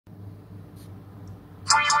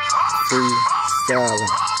FreestyLe,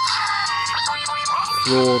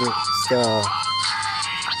 Florida style.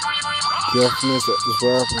 Young Faness is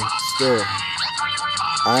rapping still.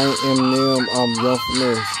 I ain't Eminem, I'm Young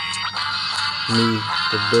Faness. Me,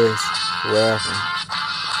 the best rapping.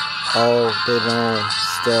 All day long,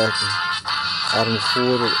 stacking. I done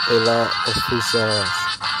quoted a lot of freestyles.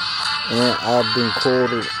 And I've been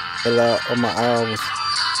quoted a lot of my albums.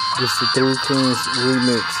 This is the Three Kings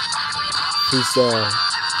remix freestyle.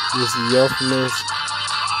 This is Young Faness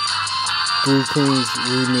Three Kings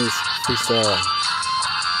remix freestyle.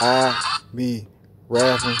 I be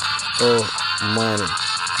rapping for money.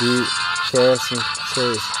 Big cash and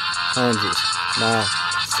chase hundreds. My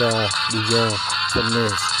side, the Young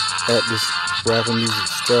Faness. At this rapping music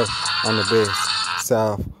stuff on the best.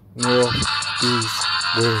 South, North, East,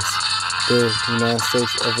 West. The United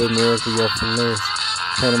States of America, Young Faness.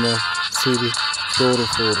 Panama City, Florida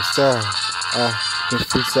style. I've been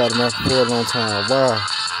freestyling that for a long time. Wow.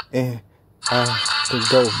 And I can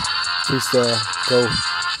go. Freestyle, go.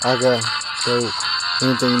 I got go.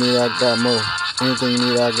 Anything you need, I got more. Anything you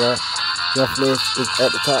need, I got. Young Faness is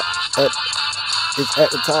at the top. It's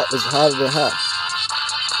at the top. It's hotter than hot.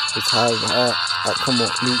 It's hotter than hot. I come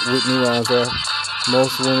up with new rhymes, right?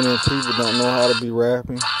 Most women and people don't know how to be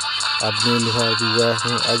rapping. I've been to how to be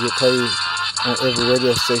rapping. I get paid on every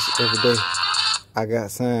radio station every day. I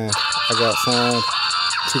got signed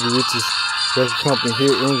to the richest record company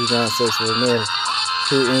here in the United States of America.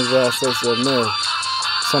 Here in the United States of America.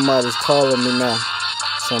 Somebody's calling me now.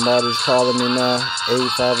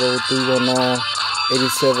 850-319-8708.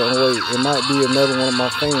 It might be another one of my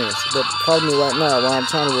fans, but call me right now while I'm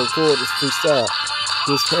trying to record this freestyle.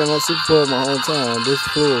 This Panama City, Florida, my hometown. This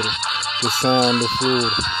Florida. The sound of Florida.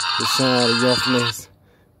 The sound of Young Faness.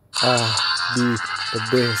 I be the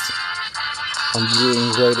best. I'm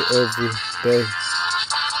getting greater every day.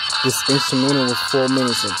 This instrumental was 4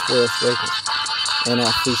 minutes and 12 seconds. And I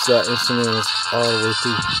freestyle instrumentals all the way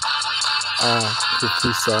through. I could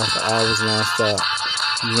freestyle for hours non-stop.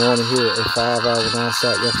 You want to hear a 5 hour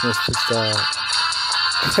non-stop Young Faness freestyle.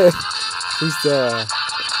 Freestyle.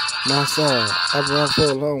 My side. I've been rapping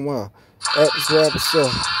for a long while. At this rapper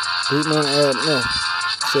stuff. Big money adding up.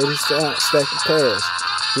 Said he stacking cash.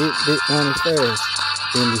 Get big money fast.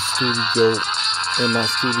 In the studio. In my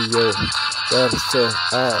studio. Rapper stuff.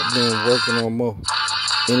 I've been working on more.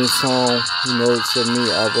 Any song, you know it's for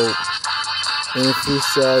me, I wrote. Any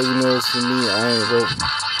freestyle, you know it's for me, I ain't wrote.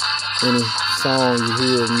 Any song you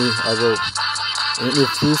hear of me, I wrote. Any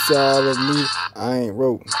freestyle of me, I ain't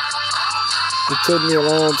wrote. It took me a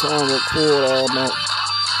long time to record all my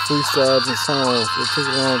freestyles and songs. It took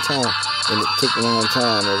a long time. And it took a long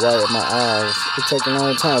time to write my hours. It took a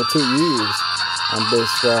long time, 2 years. I'm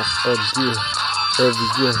best rapper of the year, every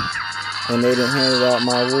year. And they done handed out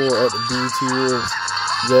my award at the BET Awards.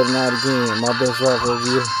 The other night again, my best rapper of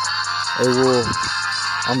the year. Award.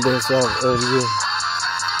 I'm best rapper of the year.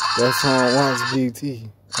 That's how I watch BET.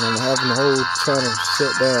 And I'm having the whole channel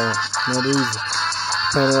shut down. No reason.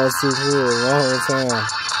 Panama City for a long time.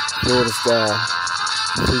 Florida style.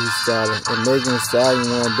 FreestyLe. And Megan Thee Stallion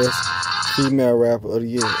won best female rapper of the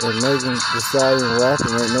year. And Megan Thee Stallion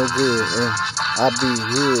rapping ain't no good. And I be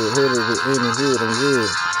headed with any hood. I'm good.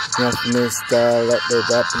 Young Faness style, like they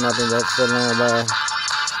rapping. I've been rapping for a long while.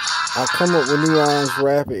 I come up with new rhymes,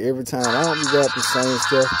 rapping every time. I don't be rapping the same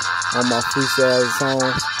stuff on my freestyle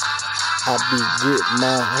songs. I be getting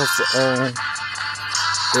my hustle on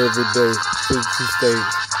every day, 52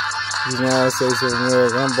 states. United States of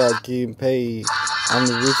America, I'm about getting paid. I'm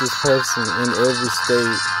the richest person in every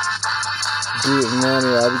state. Getting money,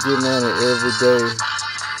 I be getting money every day.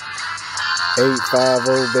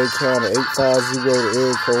 850 Bay County, 850 the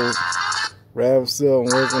area code. Rap still, I'm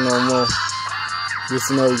working on more.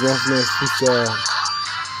 Just another Young Faness freestyle.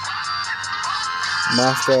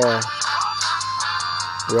 My style.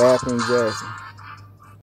 Rapping Jackson.